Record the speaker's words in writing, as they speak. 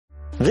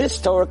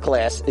This Torah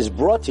class is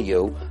brought to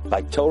you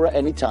by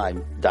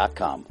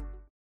TorahAnytime.com.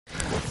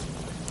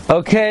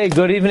 Okay,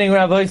 good evening,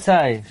 Rabbi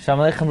Isai.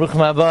 Shalom Aleichem,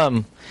 Bruchim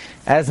Abam.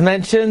 As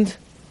mentioned,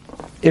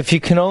 if you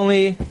can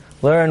only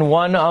learn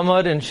one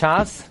Amud in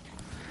Shas,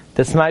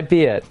 this might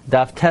be it.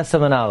 Daf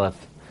Tesam and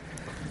Aleph.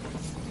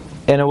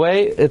 In a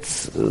way,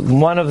 it's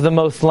one of the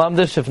most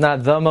lumdish, if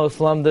not the most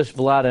lumdish,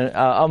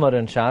 Amud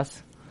in Shas.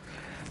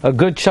 A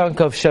good chunk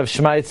of Shev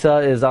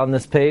Shmaitza is on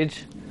this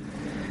page.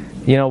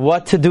 You know,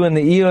 what to do in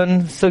the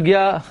Iyun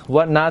Sugya,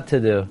 what not to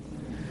do.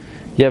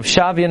 You have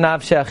Shavya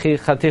Nafshe Achi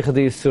Chaticha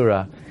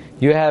D'Yisura.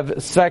 You have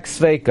Svek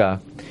Sveika.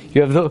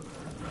 You have the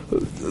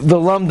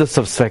Lumdus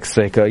of Svek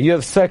Sveika. You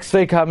have Svek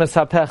Sveika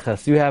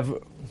HaMesapeches. You have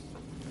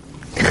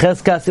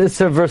Cheskas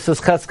Isser versus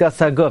Cheskas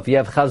Haguf. You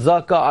have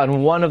Chazaka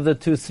on one of the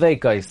two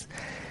Sveikais.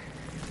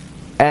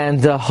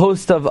 And a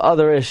host of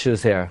other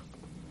issues here.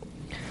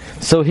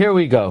 So here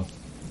we go.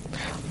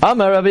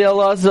 Amar Rabbi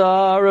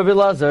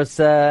Elazar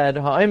said,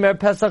 Ha'omer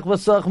Pesach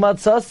v'soch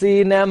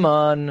matzasi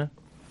neman.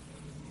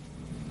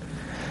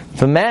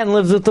 If a man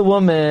lives with a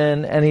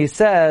woman and he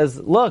says,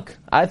 look,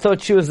 I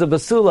thought she was the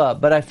basula,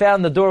 but I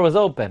found the door was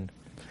open.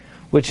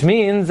 Which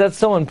means that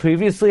someone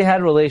previously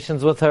had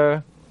relations with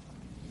her.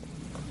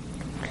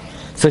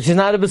 So she's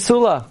not a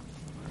basula.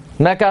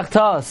 Mekach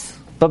tas.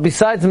 But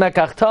besides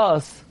mekach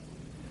tas,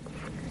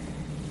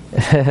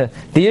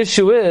 the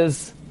issue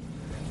is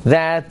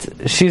that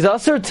she's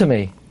asur to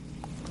me.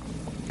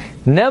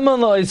 Neman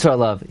lo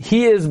Yisrael.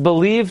 He is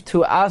believed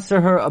to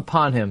asur her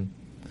upon him.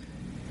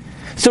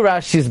 So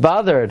Rashi's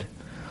bothered.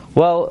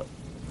 Well,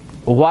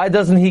 why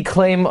doesn't he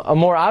claim a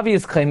more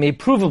obvious claim, a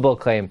provable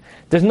claim?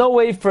 There's no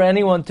way for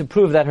anyone to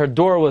prove that her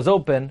door was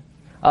open.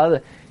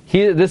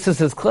 This is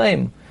his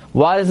claim.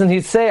 Why doesn't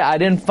he say, I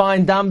didn't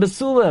find Dam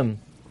Basulim?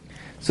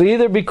 So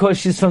either because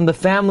she's from the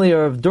family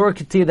or of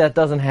Dorkati that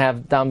doesn't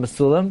have Dam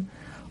Basulim,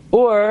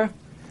 or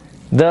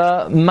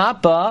the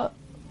Mappa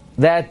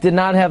that did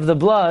not have the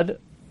blood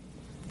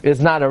is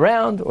not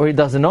around, or he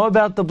doesn't know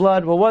about the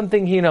blood. Well, one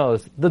thing he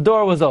knows, the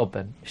door was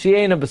open. She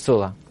ain't a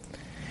basula.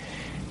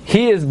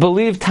 He is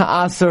believed to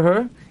asur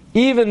her,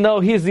 even though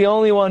he's the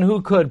only one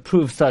who could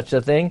prove such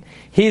a thing.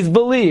 He's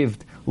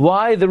believed.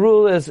 Why? The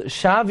rule is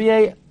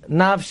shavye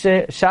alei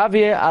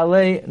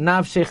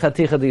nafshe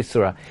chaticha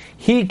d'isura.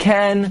 He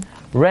can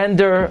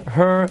render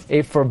her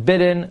a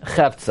forbidden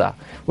chepza,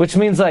 which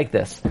means like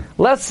this.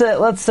 Let's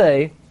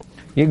say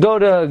you go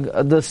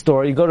to the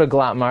store, you go to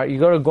Glatmart, you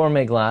go to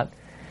Gourmet Glat,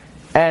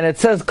 and it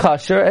says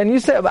kosher, and you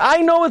say,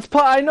 I know it's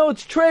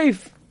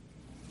treif.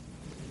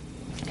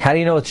 How do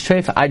you know it's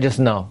treif? I just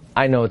know.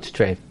 I know it's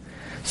treif.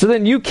 So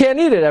then you can't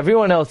eat it.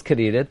 Everyone else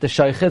could eat it. The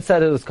shaykhit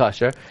said it was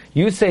kosher.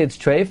 You say it's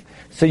treif.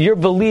 So you're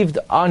believed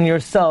on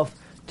yourself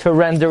to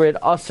render it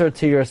asur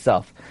to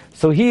yourself.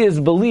 So he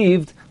is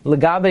believed,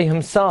 legabe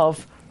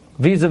himself,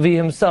 vis-a-vis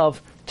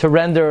himself, to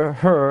render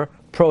her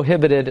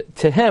prohibited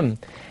to him.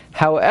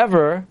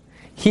 However,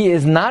 he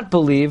is not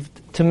believed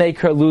to make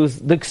her lose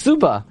the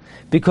ksuba.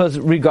 Because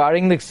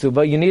regarding the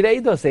ksuba, you need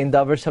eidos, ein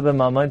davar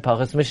shabemama and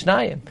pachas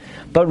mishnayim.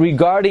 But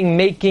regarding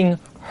making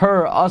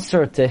her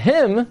asur to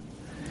him,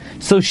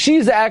 so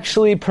she's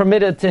actually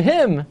permitted to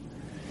him.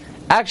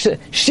 Actually,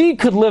 she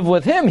could live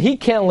with him, he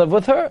can't live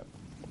with her.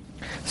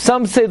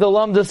 Some say the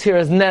lumdus here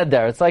is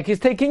neder. It's like he's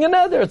taking a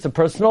neder. It's a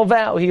personal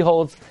vow. He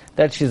holds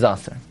that she's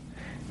asur.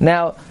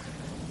 Now,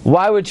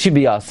 why would she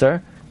be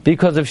asur?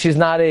 Because if she's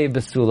not a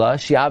basula,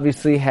 she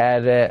obviously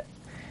had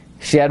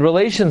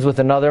relations with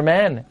another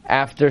man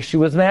after she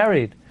was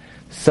married.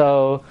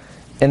 So,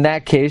 in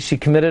that case, she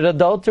committed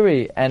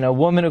adultery. And a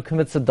woman who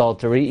commits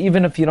adultery,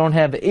 even if you don't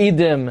have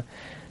edim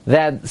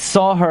that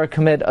saw her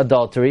commit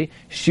adultery,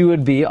 she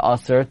would be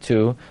asur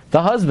to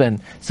the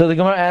husband. So the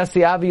Gemara asks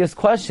the obvious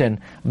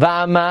question: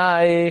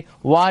 V'amai,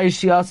 why is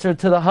she asur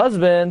to the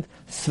husband?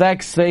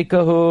 Svek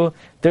sveikahu.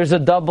 There's a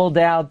double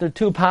doubt. There are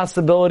two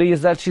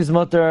possibilities that she's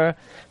mutter.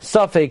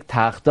 Safek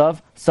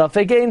tachtav,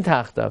 safek ein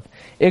tachtav.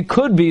 It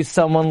could be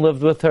someone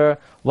lived with her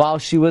while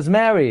she was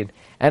married,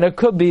 and it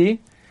could be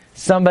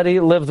somebody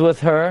lived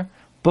with her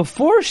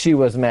before she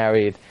was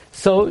married.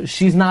 So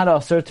she's not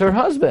asur to her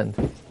husband.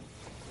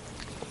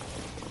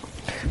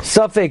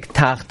 Safek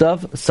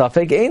tachtav,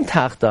 safek ein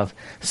tachtav.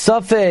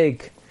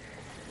 Safek,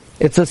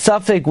 it's a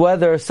safek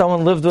whether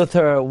someone lived with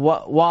her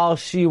while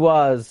she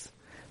was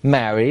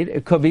married.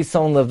 It could be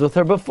someone lived with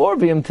her before.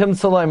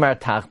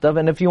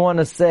 And if you want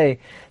to say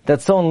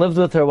that someone lived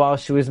with her while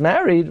she was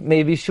married,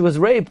 maybe she was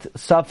raped.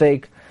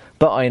 Safek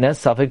ba'oines,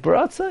 safek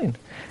b'ratzain.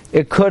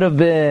 It could have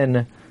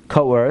been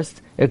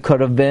coerced. It could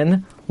have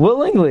been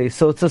willingly.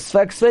 So it's a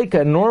svek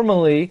sveika.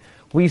 Normally,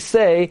 we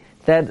say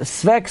that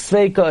svek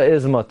sveika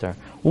is mutter.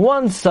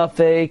 One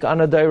safek on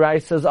a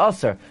dairaisa is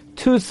asur.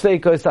 Two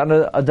sveikos on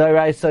a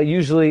dairaisa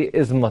usually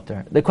is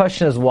mutter. The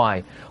question is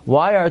why?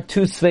 Why are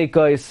two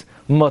sveikos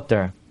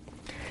mutter?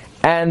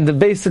 And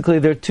basically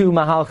there are two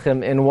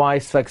mahalchim in why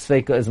svek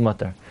sveika is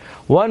mutter.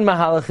 One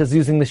mahalach is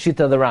using the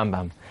shita of the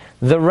Rambam.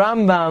 The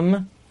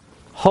Rambam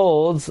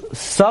holds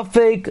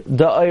safek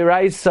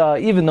da'iraisa,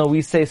 even though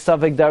we say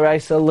safek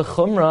da'iraisa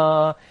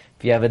l'chumra,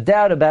 If you have a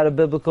doubt about a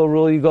biblical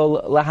rule, you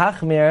go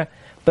lahachmir,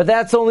 but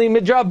that's only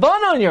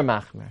midrabanan your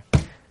machmir.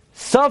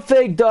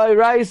 Safek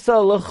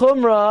da'iraisa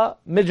l'chumra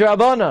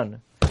midrabanan.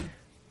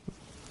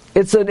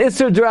 It's an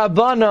Isser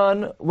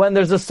D'Rabbanan when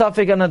there's a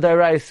Safek and a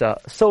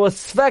D'Oraisa. So a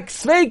Svek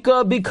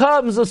Sveika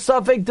becomes a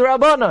Safek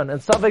D'Rabbanan,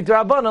 and Safek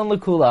D'Rabbanan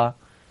l'kula.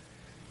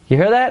 You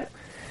hear that?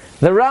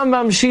 The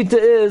Rambam Shita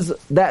is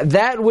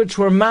that which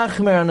we're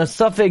machmer on a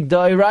Safek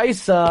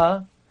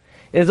D'Oraisa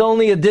is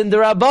only a Din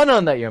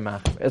D'Rabbanan that you're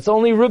machmer. It's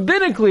only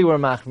rabbinically we're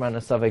machmer on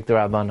a Safek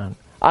D'Rabbanan,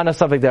 on a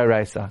Safek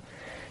D'Oraisa.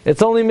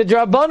 It's only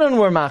midrabanan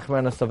we're machmer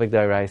on a Safek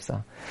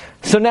D'Oraisa.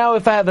 So now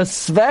if I have a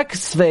svek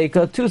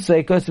sveika, two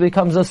sveikas, it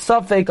becomes a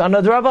safek on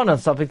a drabanan,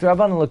 safek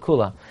drabanan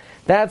l'kula.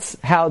 That's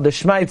how the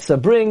Shmaitza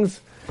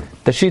brings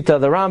the Shita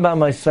of the Rambam,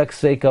 my svek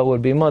sveika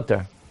would be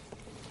mutter.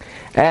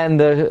 And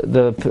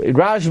the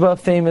Rashba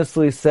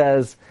famously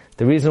says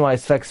the reason why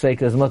svek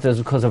sveika is mutter is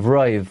because of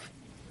roiv.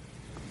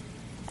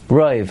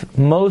 Roiv.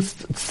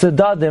 Most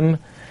tzedadim,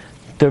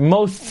 the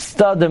most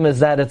stadim is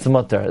that it's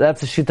mutter. That's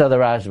the Shita of the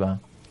Rashba.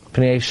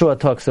 Pnei Yeshua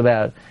talks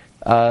about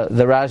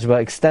the Rashba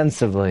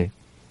extensively.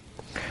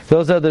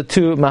 Those are the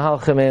two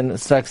mahalchim in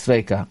Svek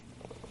Sveika.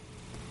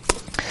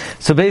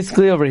 So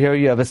basically over here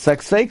you have a Svek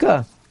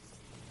Sveika.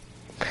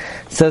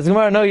 Says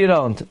Gemara, no you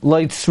don't.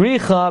 Lo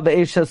tzricha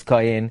be'eshes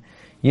kayin.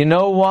 You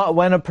know what?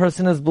 When a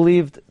person is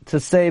believed to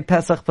say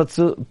Pesach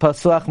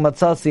Pasuach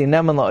Matzasi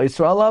Neman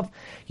La'Isra Alav,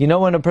 you know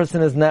when a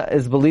person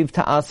is believed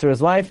to aser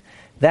his wife,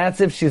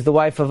 that's if she's the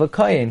wife of a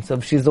kohen. So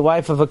if she's the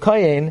wife of a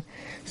kohen,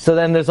 so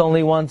then there's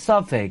only one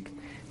suffix.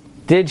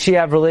 Did she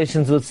have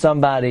relations with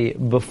somebody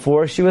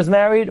before she was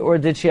married, or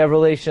did she have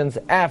relations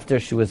after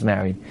she was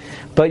married?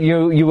 But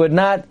you would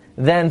not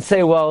then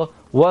say, well,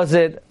 was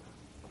it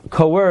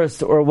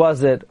coerced or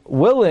was it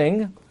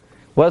willing?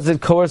 Was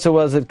it coerced or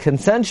was it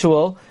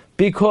consensual?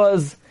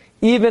 Because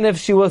even if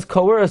she was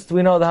coerced,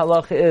 we know the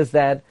halacha is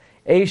that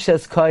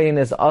Eishes Kayin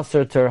is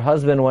aser to her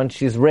husband when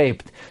she's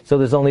raped. So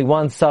there's only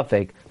one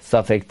suffix.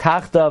 Suffix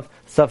tachtav,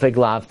 suffix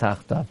lav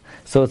tachtav.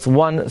 So it's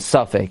one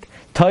suffix.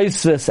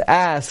 Tosfos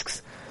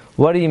asks,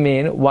 what do you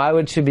mean? Why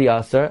would she be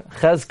aser?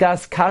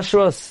 Chezkas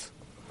kashrus.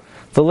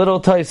 The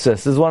little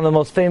Tosfos is one of the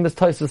most famous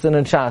Tosfos in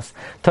Shas.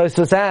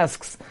 Tosfos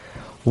asks,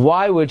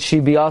 why would she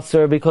be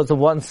aser because of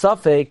one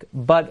suffix,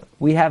 but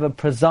we have a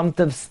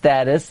presumptive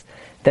status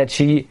that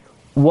she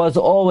was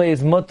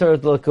always mutter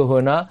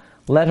l'kahuna,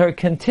 let her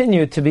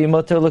continue to be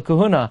mutter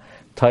l'kahuna.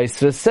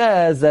 Tosfos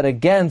says that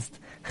against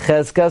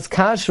chezkas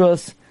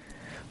kashrus,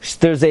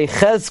 there's a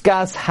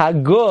chezkas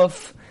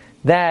haguf,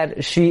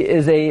 that she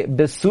is a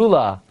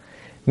besula,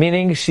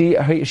 meaning she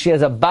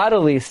has a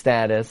bodily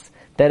status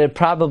that it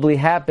probably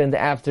happened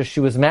after she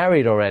was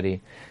married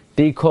already,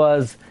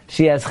 because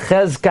she has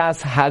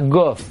chezkas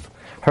haguf.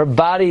 Her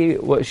body,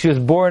 she was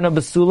born a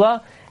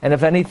besula, and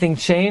if anything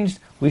changed,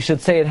 we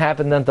should say it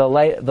happened at the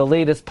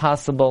latest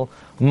possible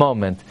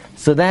moment.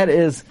 So that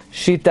is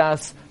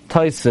shitas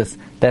Tosfos,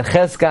 that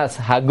chezkas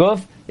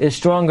haguf is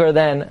stronger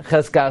than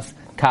chezkas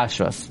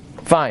kashrus.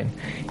 Fine.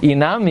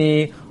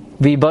 Inami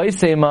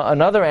v'boisema,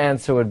 another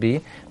answer would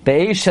be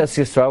be'eshes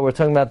Yisrael. We're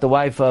talking about the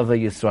wife of a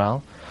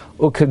Yisrael.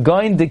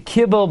 Ukagoin de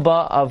kibel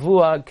ba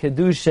avua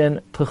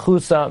kedushin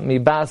pechusa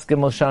mibas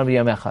gemoshan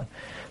v'yamechad.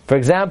 For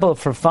example,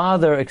 if her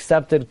father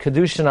accepted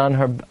kedushin on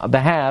her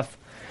behalf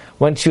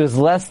when she was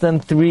less than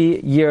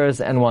 3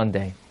 years and 1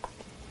 day,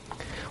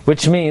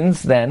 which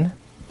means then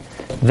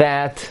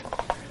that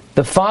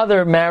the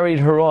father married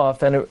her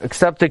off and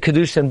accepted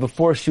kedushin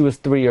before she was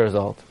 3 years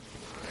old.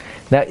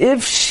 Now,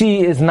 if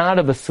she is not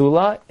a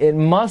basula, it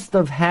must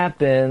have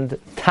happened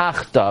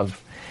tachtav.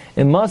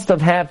 It must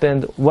have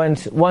happened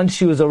once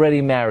she was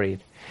already married.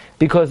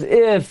 Because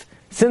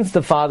since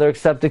the father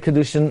accepted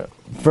kedushin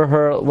for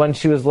her when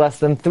she was less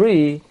than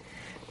 3,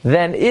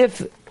 then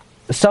if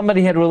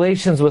somebody had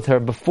relations with her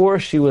before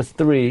she was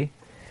 3,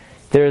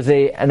 there's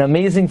an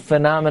amazing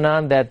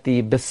phenomenon that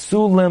the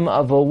besulim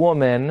of a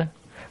woman,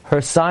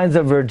 her signs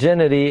of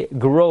virginity,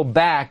 grow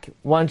back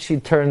once she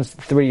turns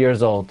 3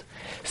 years old.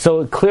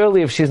 So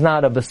clearly, if she's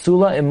not a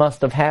basula, it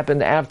must have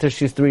happened after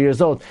she's 3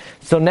 years old.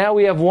 So now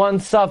we have one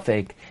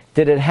suffix.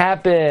 Did it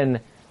happen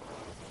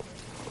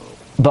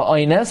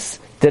ba'oines?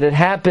 Did it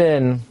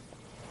happen,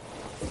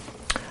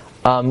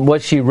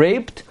 was she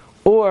raped?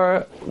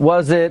 Or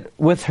was it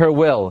with her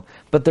will?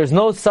 But there's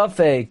no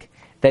suffix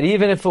that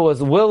even if it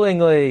was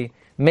willingly,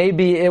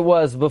 maybe it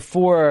was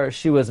before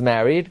she was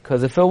married,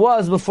 because if it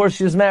was before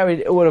she was married,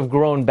 it would have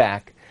grown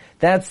back.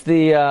 That's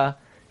the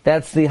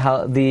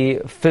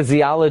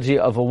physiology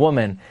of a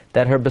woman,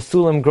 that her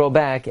basulim grow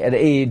back at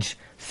age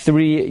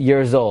 3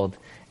 years old.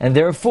 And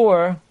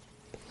therefore,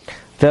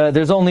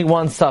 there's only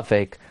one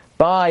suffix.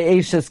 By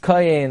Eishes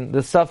Kayin,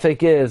 the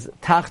suffix is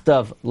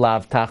tachtav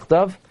lav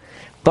tachtav.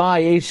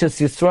 By Eishes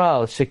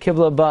Yisrael,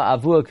 shekibla ba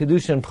avua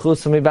kedushin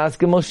pchusam mibas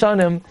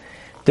gemoshanim,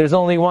 there's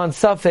only one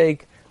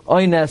suffix,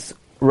 oines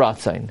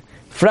ratzain.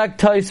 Frag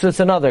Tosfos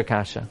another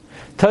kasha.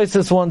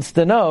 Tosfos wants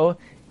to know,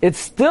 it's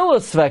still a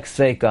svek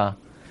sveika,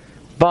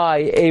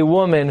 by a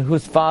woman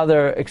whose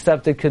father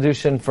accepted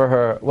Kedushin for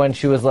her when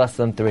she was less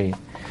than 3.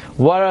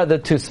 What are the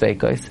two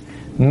sveikos?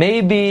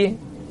 Maybe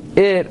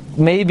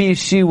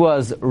she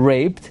was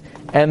raped,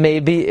 and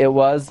maybe it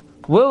was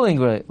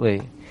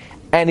willingly.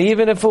 And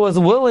even if it was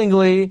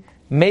willingly,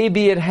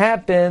 maybe it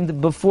happened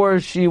before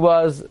she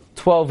was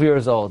 12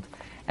 years old.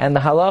 And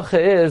the halacha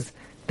is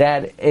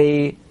that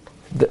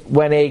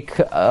when a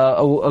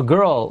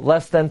girl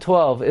less than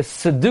 12 is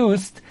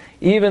seduced,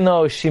 even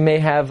though she may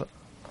have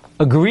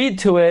agreed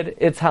to it,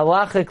 it's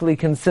halachically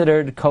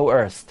considered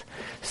coerced.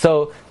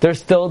 So there's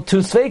still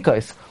two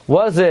sveikos.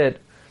 Was it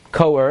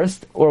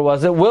coerced or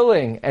was it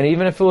willing? And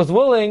even if it was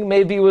willing,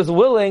 maybe it was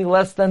willing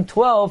less than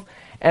 12,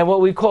 and what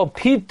we call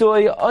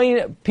pitoi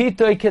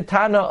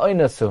ketana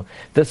oinasu.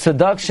 The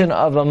seduction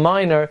of a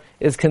minor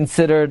is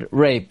considered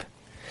rape.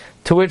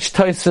 To which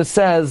Tosfos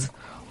says,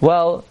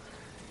 well,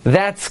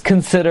 that's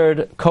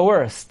considered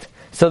coerced.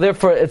 So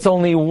therefore it's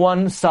only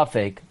one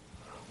suffix.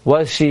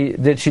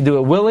 Did she do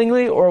it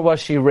willingly or was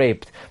she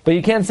raped? But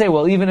you can't say,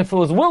 well, even if it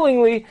was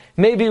willingly,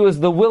 maybe it was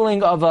the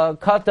willing of a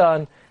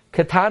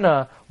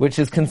katana, which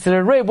is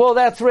considered rape. Well,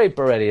 that's rape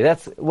already.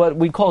 That's what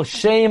we call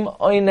shem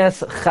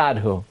oines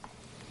chadhu.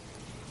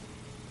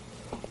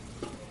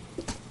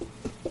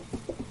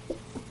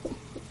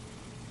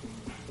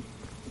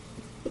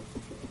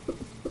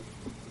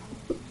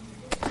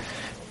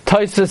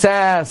 Tosfos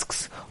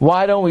asks,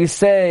 why don't we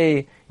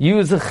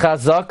use a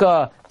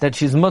chazaka that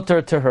she's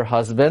mutter to her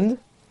husband?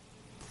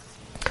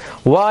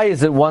 Why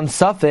is it one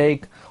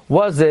suffix?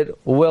 Was it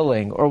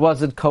willing or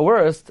was it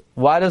coerced?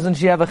 Why doesn't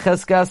she have a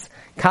cheskas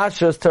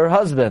kashrus to her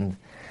husband?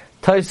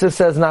 Tosfos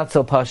says not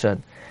so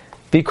pashut,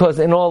 because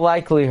in all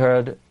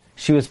likelihood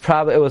it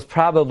was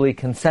probably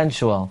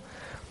consensual.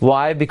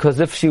 Why?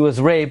 Because if she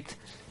was raped,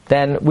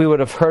 then we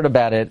would have heard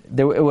about it.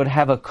 It would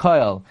have a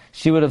coil.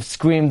 She would have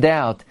screamed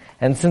out.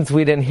 And since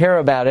we didn't hear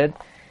about it,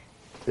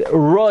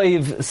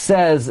 Roiv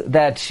says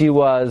that it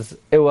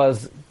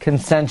was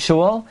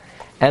consensual,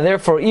 and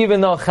therefore,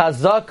 even though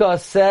Chazaka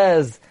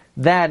says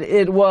that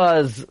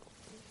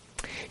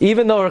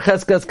even though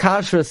Cheskas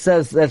Kashrus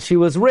says that she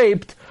was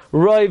raped,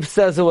 Roiv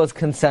says it was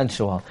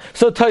consensual.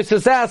 So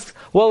Tosfos asks,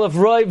 well, if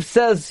Roiv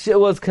says it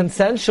was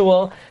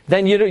consensual,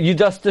 then you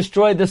just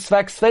destroyed the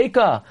Svek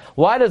Sveika.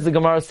 Why does the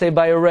Gemara say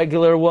by a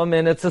regular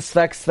woman it's a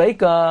Svek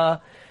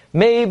Sveika?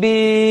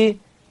 Maybe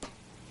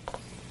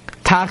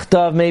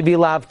Tachtav, maybe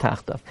lav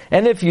tachtav.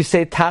 And if you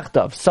say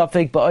tachtav,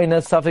 suffik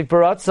ba'oines, suffik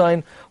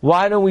baratzain,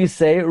 why don't we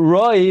say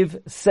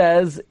Roiv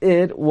says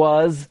it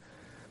was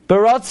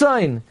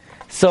baratzain?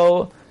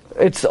 So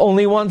it's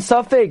only one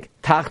suffik,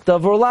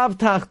 tachtav or lav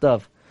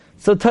tachtav.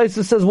 So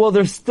Tosfos says, well,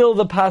 there's still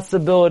the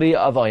possibility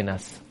of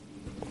oines.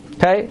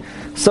 Okay?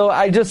 So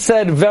I just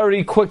said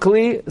very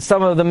quickly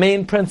some of the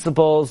main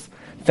principles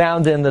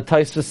found in the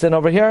Tosfos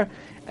over here,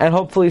 and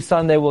hopefully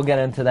Sunday we'll get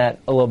into that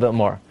a little bit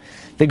more.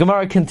 The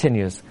Gemara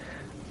continues.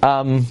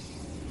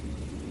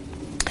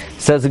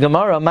 Says the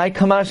Gemara, "My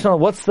kamashna,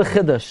 what's the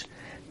chiddush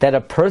that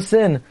a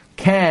person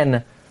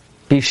can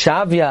be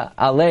shavya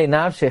alei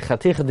nafshe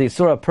chaticha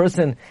d'isura? A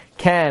person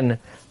can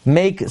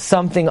make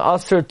something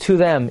usher to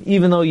them,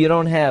 even though you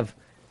don't have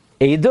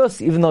edus,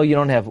 even though you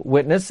don't have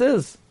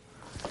witnesses."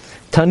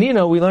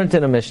 Tanina, we learned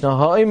in a Mishnah,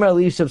 ha'omer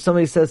l'isha, if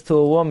somebody says to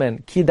a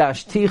woman,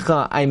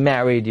 kidashticha, I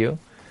married you,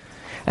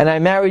 and I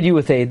married you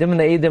with edim, and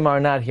the edim are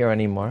not here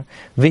anymore.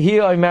 V'hi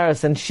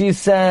oimeres, and she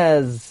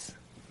says,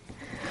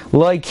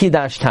 Loi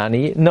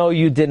kidashtani, no,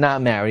 you did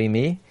not marry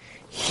me.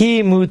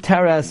 He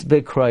muteres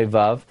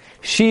b'kroivav,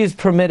 she's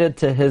permitted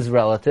to his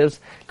relatives,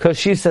 because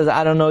she says,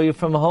 I don't know you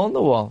from a hole in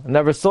the wall, I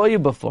never saw you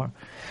before.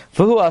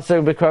 V'hu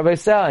aser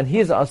b'kroivesel, and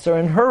he's aser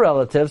in her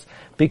relatives,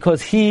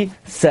 because he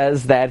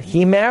says that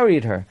he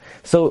married her.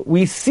 So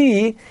we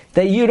see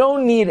that you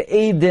don't need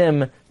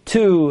edim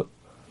to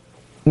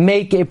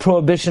make a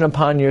prohibition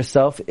upon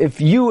yourself.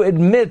 If you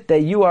admit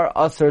that you are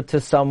aser to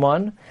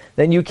someone,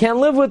 then you can't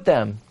live with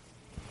them.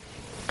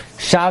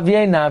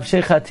 Shavye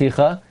nafshe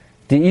chaticha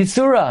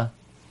di'isura.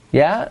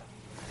 Yeah?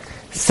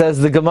 Says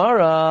the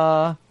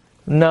Gemara,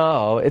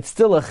 no, it's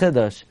still a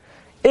chiddush.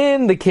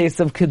 In the case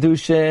of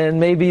Kedushin,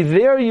 maybe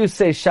there you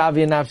say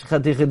Shavye nafshe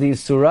chaticha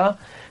di'isura,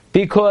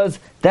 because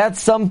that's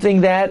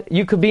something that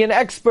you could be an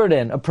expert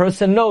in. A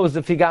person knows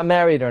if he got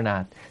married or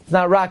not. It's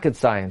not rocket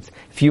science.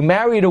 If you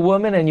married a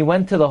woman and you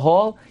went to the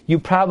hall, you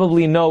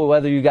probably know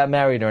whether you got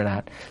married or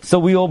not. So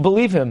we all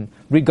believe him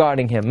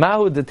regarding him.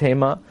 Mahu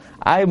detema,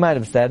 I might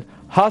have said,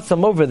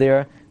 Hasam over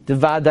there,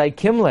 Devadai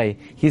Kimle,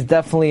 he's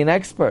definitely an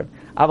expert.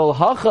 Aval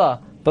Hacha,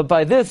 but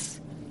by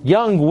this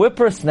young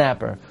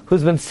whippersnapper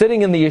who's been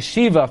sitting in the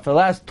yeshiva for the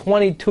last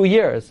 22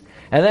 years,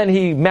 and then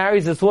he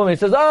marries this woman, he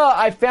says,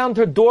 I found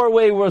her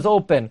doorway was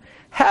open.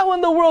 How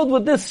in the world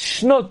would this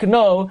schnook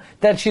know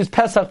that she's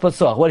Pesach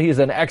Pasach? What, he's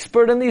an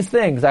expert in these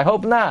things? I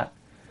hope not.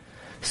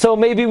 So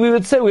maybe we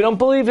would say, we don't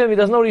believe him, he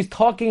doesn't know what he's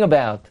talking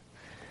about.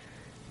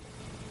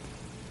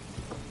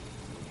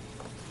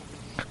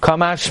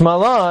 Kamash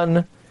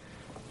Malan,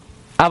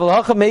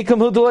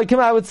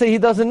 I would say he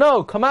doesn't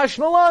know. Kamash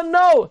Malan,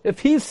 no. If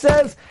he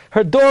says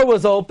her door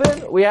was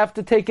open, we have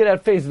to take it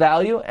at face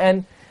value,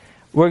 and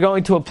we're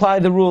going to apply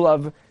the rule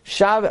of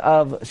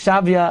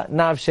Shavya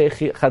Navshei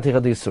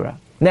Chaticha D'Yisura.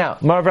 Now,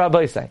 Marv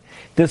Rabbi say,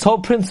 this whole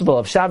principle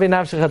of Shavya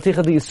Navshei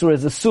Chaticha D'Yisura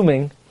is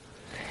assuming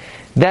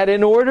that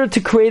in order to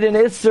create an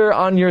Isser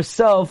on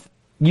yourself,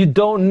 you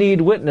don't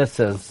need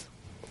witnesses.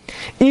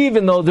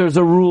 Even though there's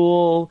a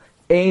rule,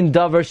 Ein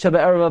Davar Sheba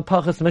Ereva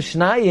Pachas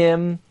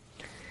Mishnayim,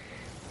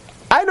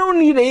 I don't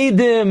need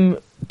Eidim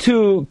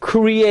to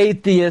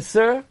create the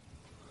Isser.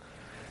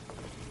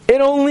 It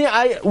only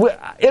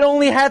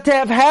had to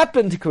have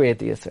happened to create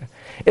the Isser.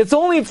 It's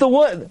only if the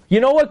woman, you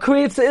know what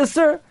creates the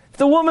Isser? If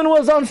the woman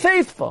was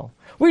unfaithful.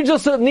 We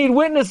just need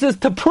witnesses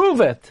to prove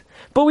it.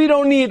 But we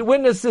don't need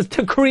witnesses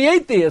to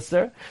create the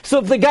Isser. So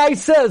if the guy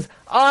says,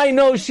 I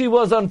know she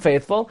was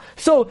unfaithful,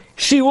 so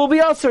she will be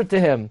Usser to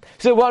him.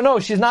 So, well, no,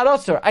 she's not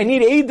Usser. I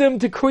need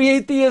Eidim to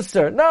create the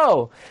Isser.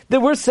 No.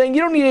 Then we're saying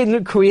you don't need Eidim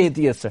to create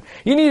the Isser.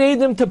 You need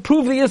Eidim to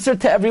prove the Isser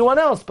to everyone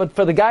else. But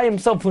for the guy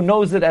himself who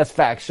knows it as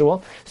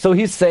factual, so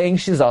he's saying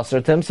she's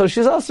Usser to him, so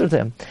she's Usser to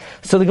him.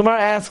 So the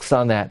Gemara asks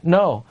on that.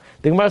 No.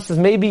 The Gemara says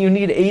maybe you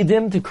need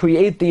Eidim to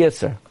create the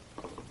Isser.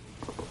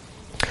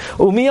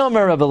 Umi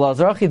Amar Rabbi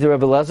Lazar, did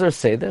Rabbi Lazar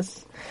say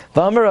this?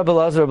 V'Amar Rabbi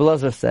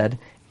Lazar said,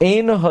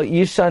 Ein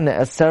ha'isha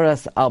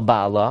ne'aseres al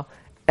ba'ala,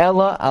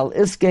 ela al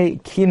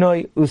iske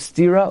kinoi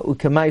ustira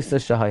ukemaisa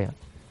shahaya.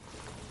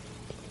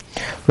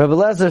 Rabbi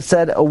Lazar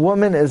said, a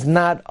woman is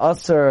not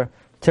usher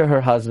to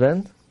her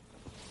husband,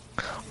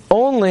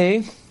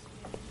 only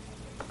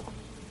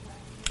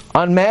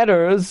on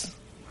matters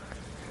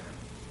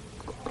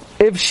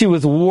if she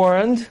was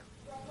warned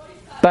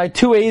by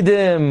two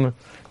Eidim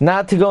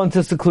not to go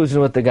into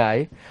seclusion with the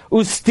guy.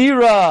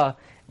 Ustira,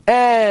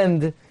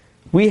 and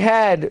we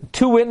had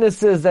two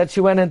witnesses that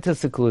she went into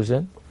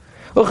seclusion.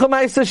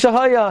 Uchamaisa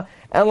Shahaya,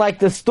 and like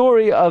the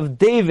story of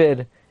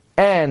David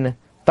and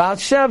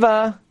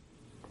Bathsheba,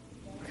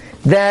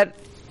 that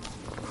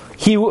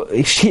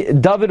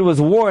David was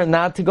warned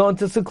not to go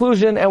into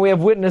seclusion, and we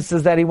have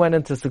witnesses that he went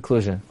into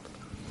seclusion.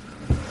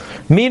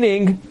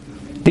 Meaning,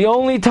 the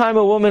only time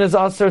a woman is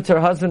usher to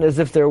her husband is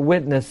if there are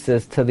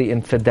witnesses to the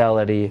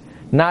infidelity,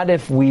 not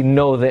if we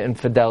know the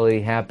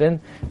infidelity happened,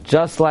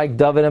 just like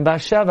David and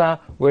Bathsheba,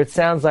 where it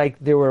sounds like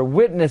there were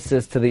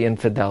witnesses to the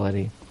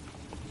infidelity.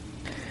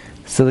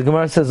 So the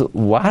Gemara says,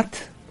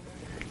 what?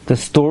 The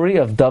story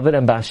of David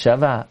and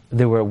Bathsheba,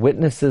 there were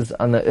witnesses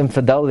on the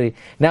infidelity.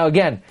 Now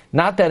again,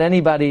 not that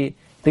anybody,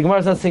 the Gemara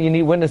is not saying you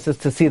need witnesses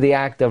to see the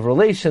act of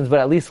relations, but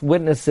at least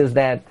witnesses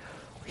that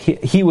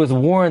he was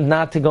warned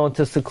not to go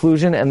into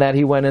seclusion and that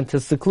he went into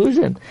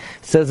seclusion.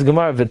 Says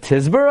Gemara,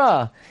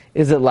 V'tizbara,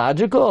 is it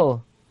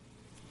logical?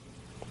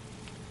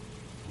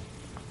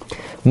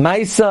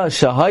 Maisa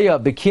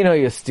Shahaya Bekino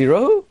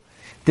Yastirohu?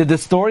 Did the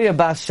story of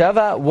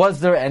Bathsheba, was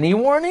there any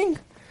warning?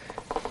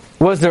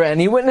 Was there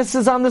any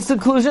witnesses on the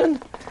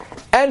seclusion?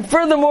 And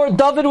furthermore,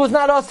 David was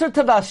not Asr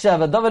to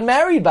Bathsheba. David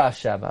married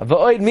Bathsheba.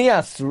 V'oid mi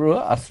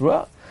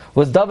Asra?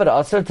 Was David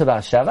Asr to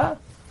Bathsheba?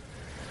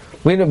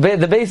 We know,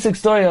 the basic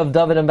story of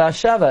David and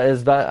Bathsheba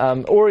is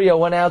Uriah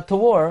went out to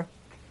war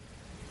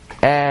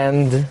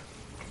and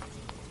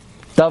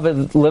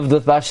David lived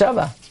with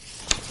Bathsheba.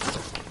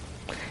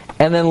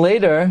 And then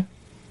later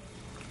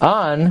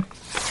on,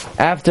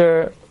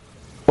 after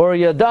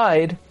Uriah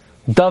died,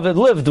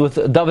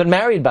 David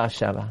married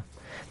Bathsheba.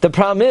 The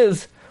problem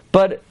is,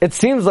 but it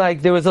seems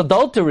like there was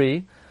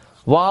adultery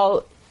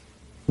while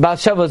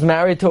Bathsheba was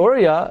married to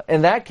Uriah.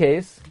 In that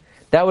case,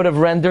 that would have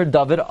rendered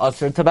David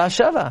usher to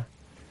Bathsheba.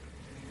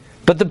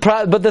 But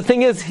the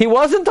thing is, he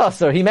wasn't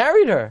usher. He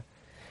married her,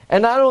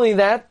 and not only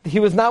that, he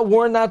was not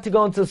warned not to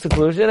go into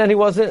seclusion, and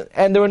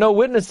there were no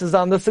witnesses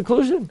on the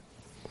seclusion.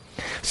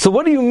 So,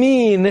 what do you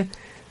mean?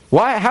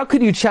 Why? How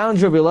could you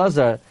challenge Rabbi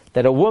Lazar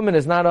that a woman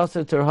is not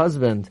usher to her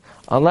husband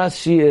unless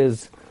she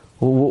is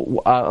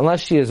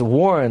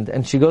warned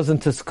and she goes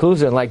into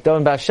seclusion, like David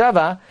and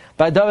Bathsheba?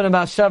 By David and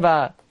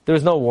Bathsheba, there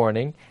was no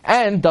warning,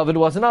 and David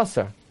wasn't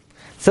usher.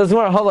 Says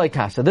Gemara, Halai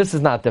Kasha. This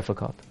is not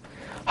difficult.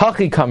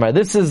 Haki Kamar,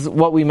 this is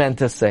what we meant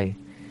to say.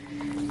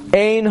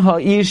 Ein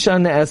ha'isha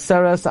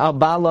ne'eseres al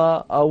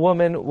bala, a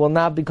woman will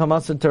not become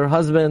usher to her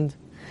husband,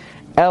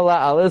 ela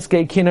al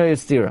iske kino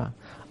yistira,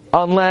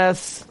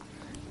 unless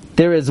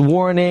there is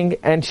warning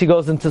and she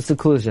goes into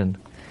seclusion.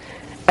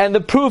 And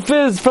the proof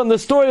is from the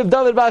story of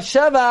David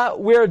Bathsheba,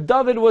 where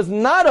David was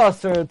not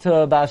usher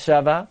to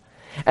Bathsheba,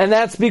 and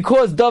that's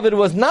because David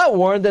was not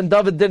warned and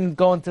David didn't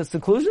go into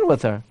seclusion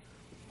with her.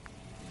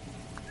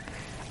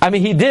 I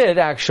mean, he did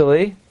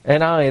actually,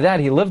 and not only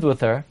that, he lived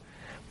with her,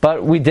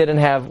 but we didn't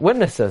have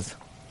witnesses.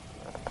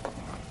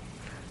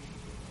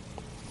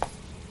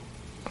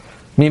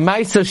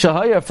 Mimaisa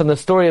Shahaya, from the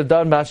story of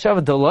David and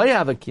Bathsheba, Deloy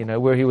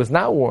Avakina, where he was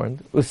not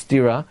warned,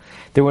 Ustira,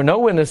 there were no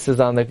witnesses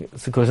on the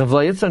seclusion of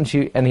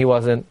Vlayitza, and he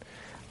wasn't,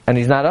 and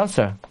he's not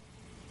usher.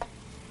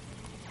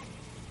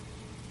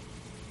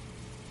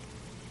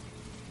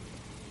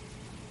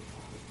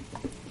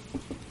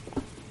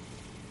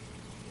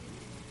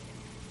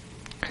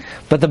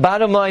 But the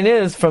bottom line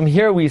is, from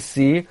here we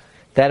see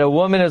that a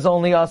woman is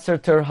only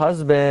asur to her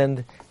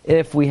husband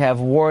if we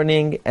have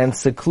warning and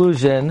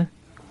seclusion,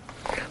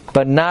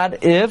 but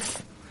not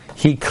if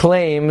he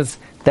claims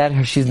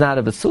that she's not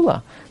a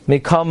basula.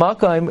 Mikal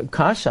makam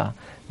kasha.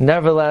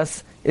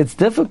 Nevertheless, it's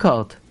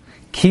difficult.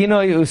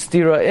 Kinoi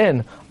ustira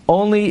in.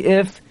 Only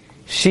if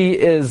she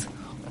is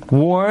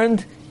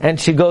warned and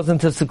she goes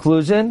into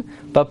seclusion,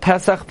 but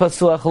Pesach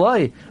pasuach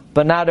loy.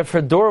 But not if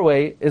her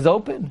doorway is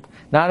open.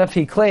 Not if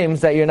he claims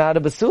that you're not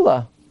a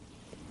basula.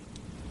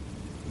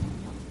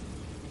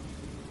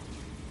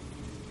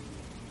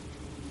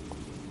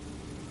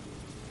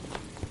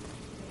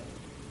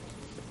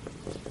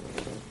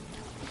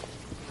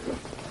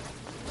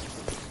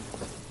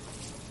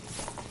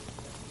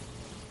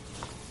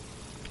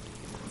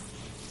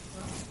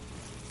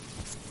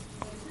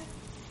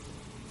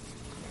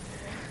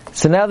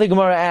 So now the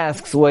Gemara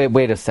asks,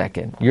 wait a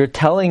second. You're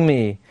telling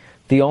me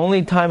the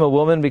only time a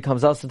woman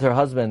becomes asur to her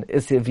husband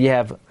is if you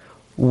have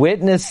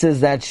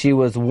witnesses that she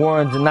was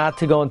warned not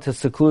to go into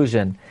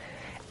seclusion,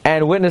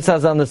 and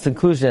witnesses on the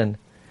seclusion,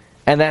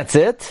 and that's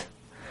it?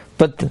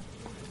 But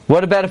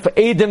what about if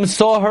Adam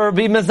saw her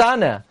be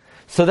mezana?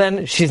 So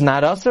then she's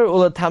not asur?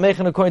 Ula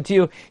tamechan, according to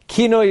you,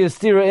 kino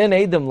yustira in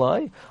Adam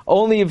loy?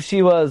 Only if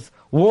she was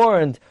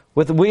warned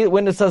with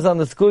witnesses on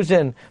the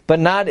seclusion, but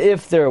not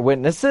if there are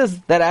witnesses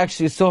that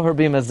actually saw her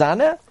be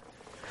mezana?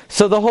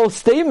 So the whole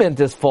statement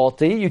is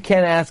faulty. You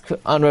can't ask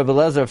on Rebbe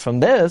Lezer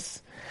from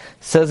this.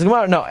 Says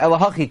Gemara, no,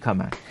 elahachi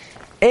kama.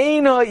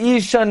 Eina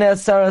isha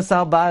nesaras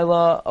al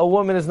baila. A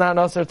woman is not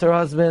asur to her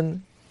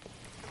husband.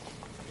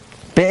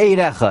 Be'eid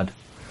echad.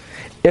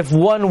 If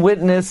one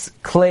witness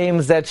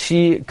claims that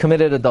she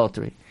committed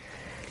adultery.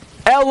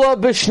 Ela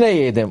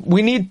b'shnei edim.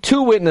 We need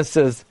two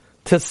witnesses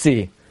to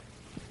see.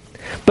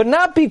 But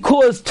not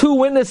because two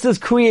witnesses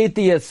create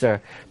the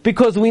Yisr,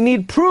 because we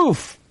need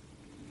proof.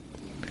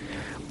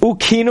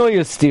 Ukino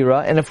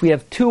yustira, and if we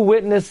have two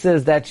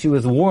witnesses that she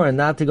was warned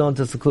not to go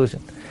into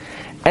seclusion,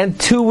 and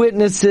two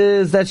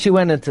witnesses that she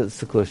went into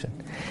seclusion,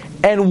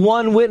 and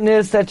one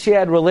witness that she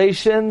had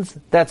relations,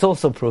 that's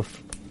also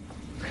proof.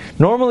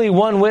 Normally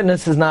one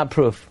witness is not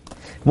proof.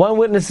 One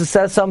witness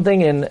says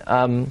something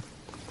in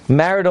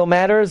marital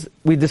matters,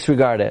 we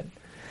disregard it.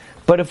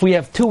 But if we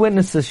have two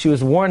witnesses, she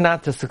was warned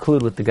not to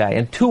seclude with the guy,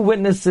 and two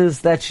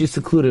witnesses that she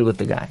secluded with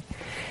the guy,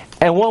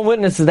 and one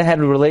witness that had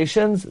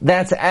relations,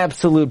 that's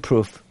absolute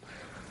proof.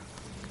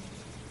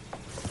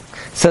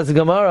 Says the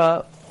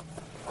Gemara,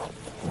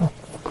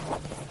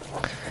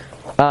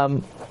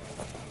 V'kino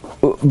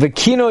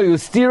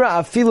yustira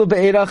afilu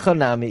be'era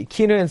chanami.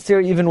 Kino and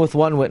stira even with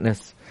one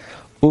witness.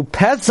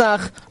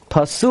 Upesach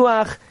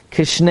pasuach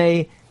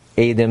kishnei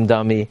edim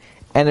dami.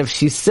 And if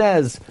she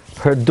says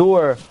her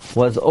door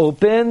was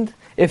opened,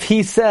 if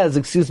he says,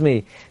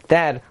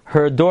 that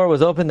her door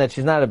was open, that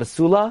she's not a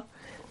basula,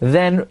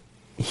 then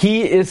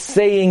he is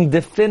saying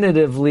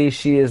definitively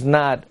she is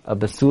not a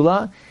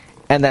basula,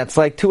 and that's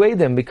like two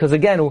edim, because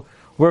again,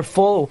 we're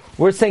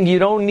saying you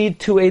don't need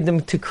two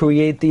edim to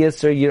create the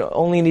Yisr, you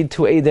only need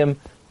two edim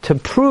to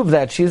prove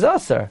that she's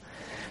asur.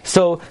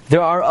 So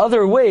there are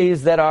other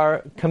ways that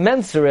are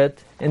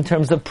commensurate in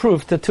terms of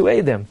proof to two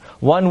edim.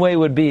 One way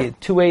would be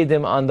two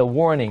edim on the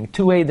warning,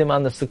 two edim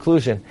on the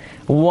seclusion,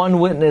 one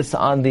witness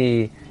on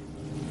the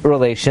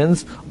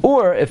relations,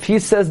 or if he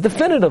says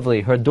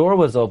definitively her door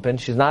was open,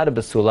 she's not a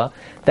basula,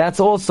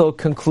 that's also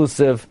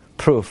conclusive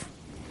proof.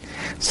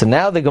 So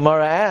now the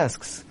Gemara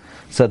asks,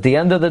 so at the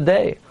end of the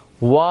day,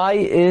 why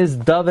is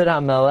David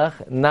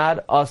HaMelech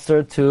not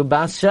asur to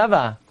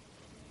Bathsheba?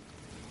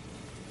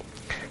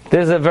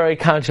 This is a very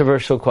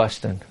controversial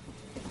question.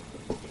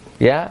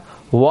 Yeah?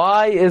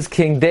 Why is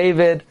King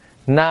David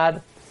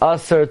not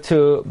asur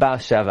to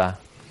Bathsheba?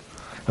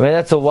 I mean,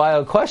 that's a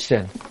wild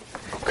question.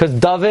 Because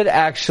David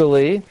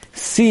actually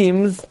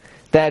seems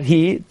that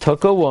he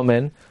took a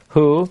woman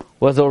who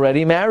was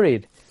already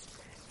married.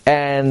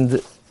 And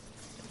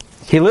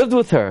he lived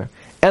with her.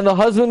 And the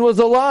husband was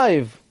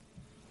alive.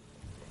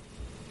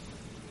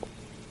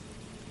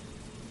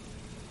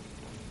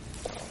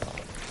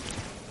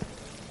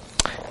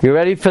 You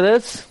ready for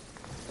this?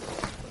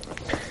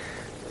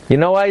 You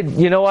know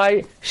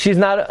why she's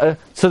not.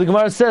 So the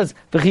Gemara says,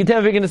 we're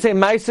going to say,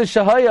 Maisa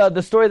Shahaya,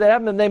 the story that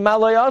happened, they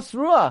Malay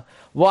Asrua.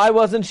 Why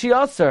wasn't she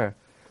Asr?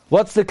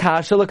 What's the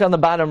kasha? Look on the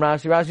bottom,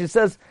 Rashi. Rashi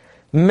says,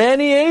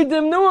 many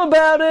Eidim knew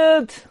about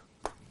it.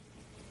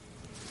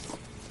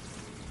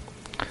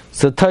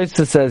 So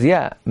Tosfos says,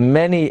 yeah,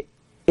 many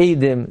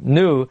Eidim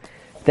knew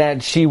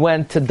that she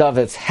went to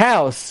David's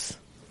house,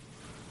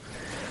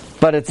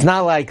 but it's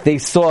not like they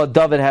saw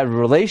David had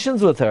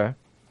relations with her.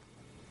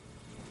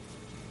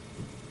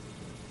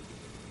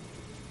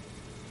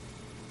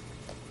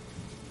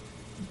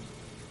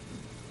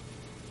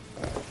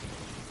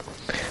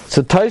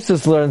 So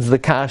Tosfos learns the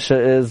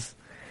kasha is,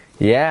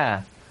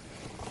 yeah,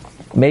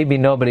 maybe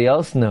nobody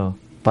else knew,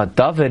 but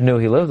David knew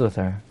he lived with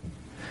her.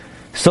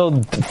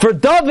 So for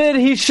David,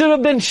 he should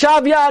have been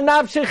Shavya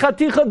Nafshe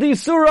Chaticha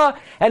D'Isura,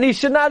 and he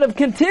should not have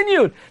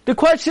continued. The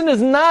question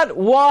is not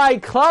why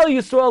Klal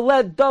Yisrael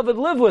let David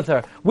live with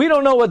her. We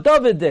don't know what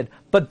David did,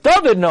 but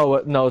David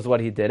knows what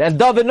he did, and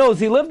David knows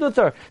he lived with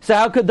her. So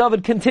how could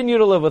David continue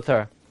to live with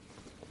her?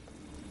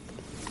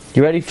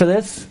 You ready for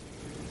this?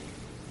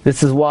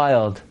 This is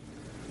wild.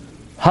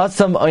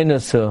 Hasam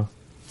Einasu.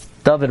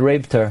 David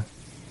raped her.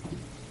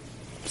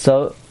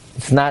 So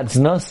it's not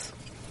znus.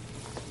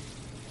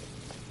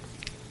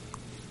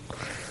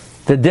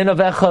 The din of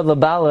echad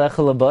lebal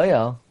echad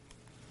lebayal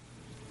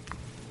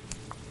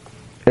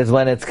is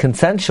when it's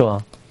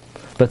consensual.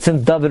 But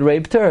since David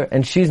raped her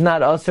and she's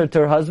not usher to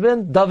her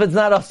husband, David's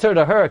not usher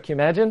to her. Can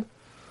you imagine?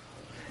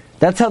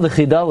 That's how the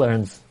Chidah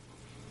learns.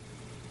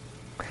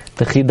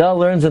 The Chidah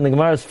learns in the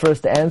Gemara's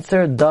first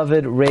answer,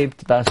 David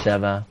raped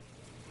Bathsheba.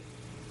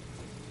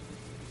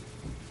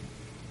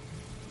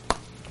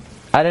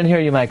 I didn't hear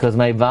you, Michael. Is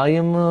my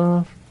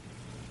volume...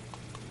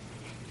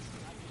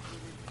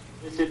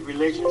 Illicit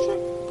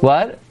relationship?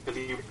 What?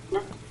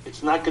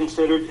 It's not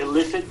considered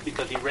illicit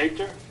because he raped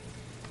her?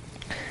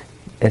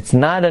 It's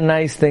not a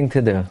nice thing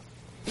to do.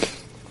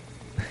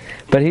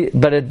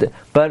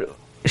 But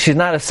she's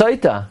not a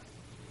soita.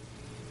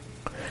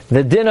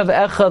 The din of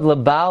echad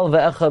lebal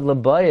ve'echad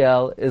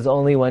lebayel is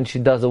only when she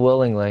does it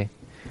willingly.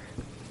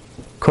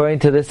 According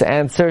to this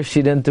answer,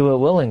 she didn't do it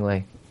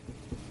willingly.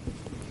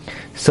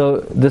 So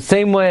the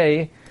same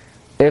way,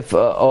 if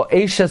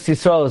Eishes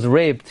Yisrael is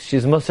raped,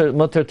 she's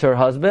mutter to her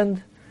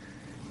husband.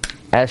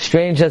 As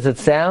strange as it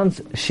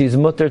sounds, she's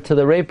mutter to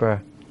the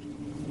raper.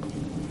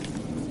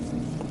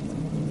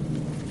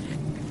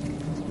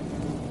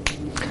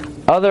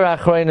 Other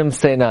Achronim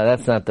say, no,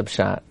 that's not the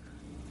pshat.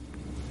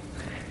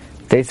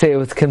 They say it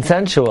was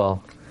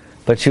consensual,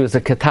 but she was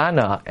a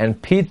katana, and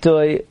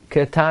pitoi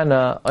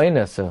katana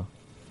oinasu.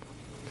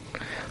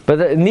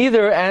 But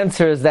neither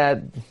answer is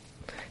that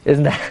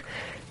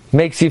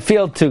makes you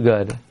feel too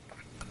good.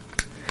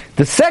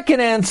 The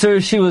second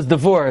answer, she was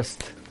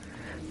divorced.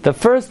 The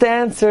first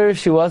answer,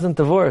 she wasn't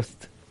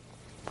divorced.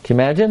 Can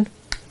you imagine?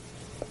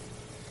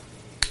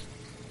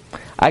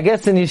 I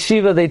guess in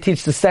yeshiva they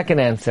teach the second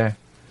answer.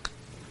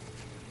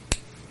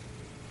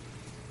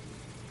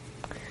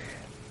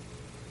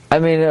 I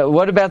mean,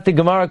 what about the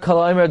Gemara Kol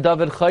Omer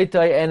David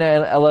Chaytai and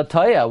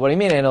Elataya? What do you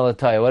mean in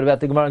Elataya? What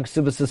about the Gemara in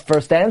Ksubas'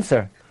 first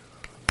answer?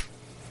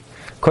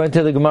 According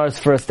to the Gemara's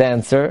first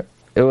answer,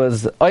 it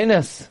was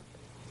Oines.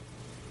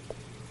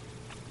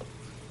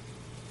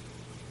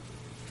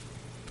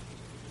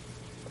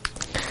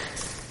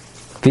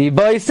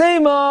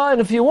 And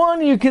if you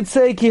want, you could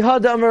say Ki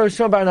Hada Amar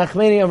Shon Bar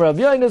Nachmani Amar Rav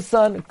Yoina's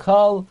son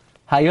Kol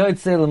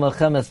Hayotzei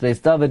L'Melchemes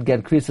Beis David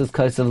Get Krisus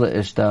Kaisav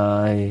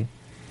L'Ishtai.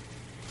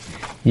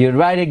 You'd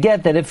write a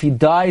get that if he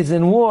dies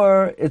in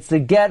war, it's a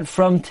get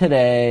from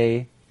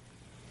today.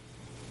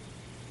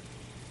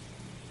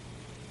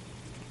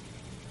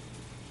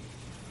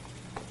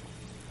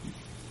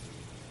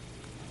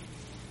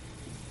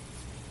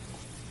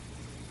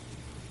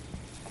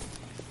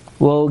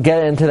 We'll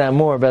get into that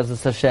more,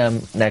 Be'ezus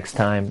Hashem, next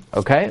time.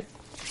 Okay?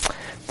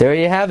 There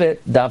you have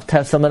it. Daf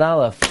Tes Amud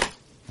Aleph.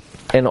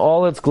 In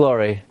all its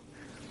glory.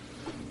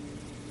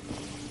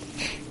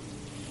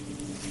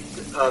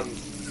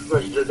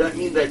 Does that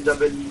mean that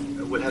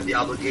David would have the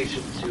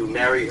obligation to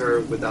marry her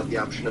without the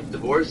option of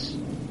divorce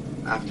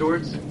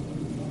afterwards?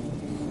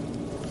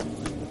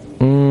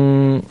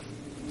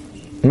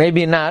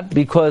 Maybe not,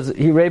 because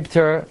he raped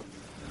her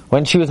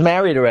when she was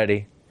married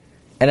already.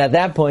 And at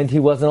that point, he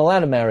wasn't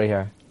allowed to marry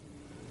her.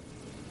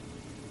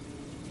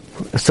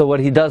 So what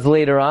he does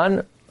later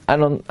on, I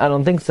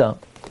don't think so.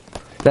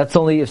 That's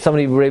only if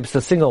somebody rapes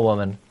a single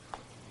woman.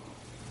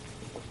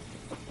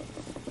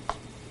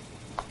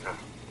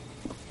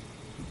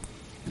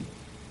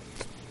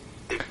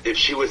 If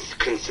she was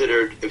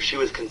considered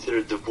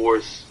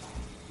divorced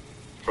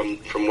from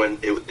when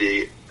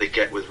the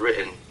get was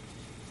written,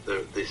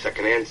 the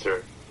second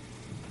answer.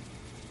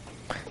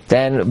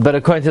 But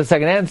according to the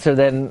second answer,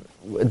 then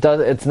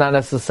it's not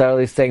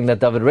necessarily saying that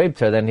David raped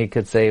her. Then he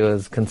could say it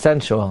was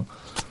consensual.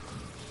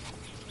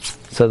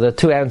 So the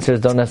two answers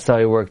don't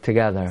necessarily work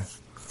together.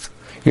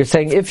 You're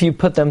saying if you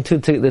put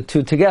the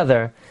two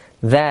together,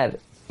 that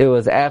it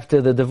was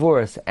after the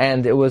divorce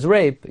and it was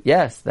rape,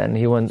 yes, then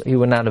he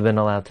would not have been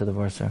allowed to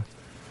divorce her.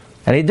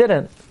 And he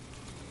didn't.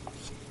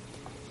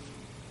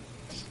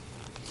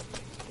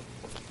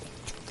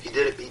 He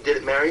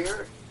didn't marry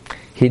her?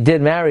 He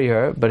did marry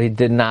her, but he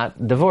did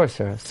not divorce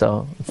her.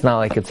 So it's not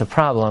like it's a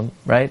problem,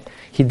 right?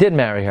 He did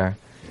marry her.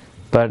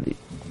 But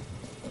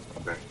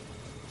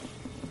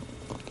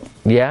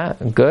yeah,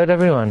 good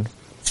everyone.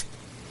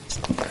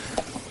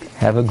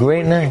 Have a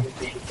great night.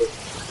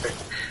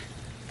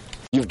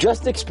 You've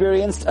just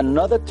experienced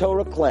another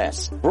Torah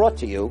class brought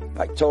to you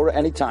by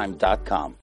TorahAnytime.com.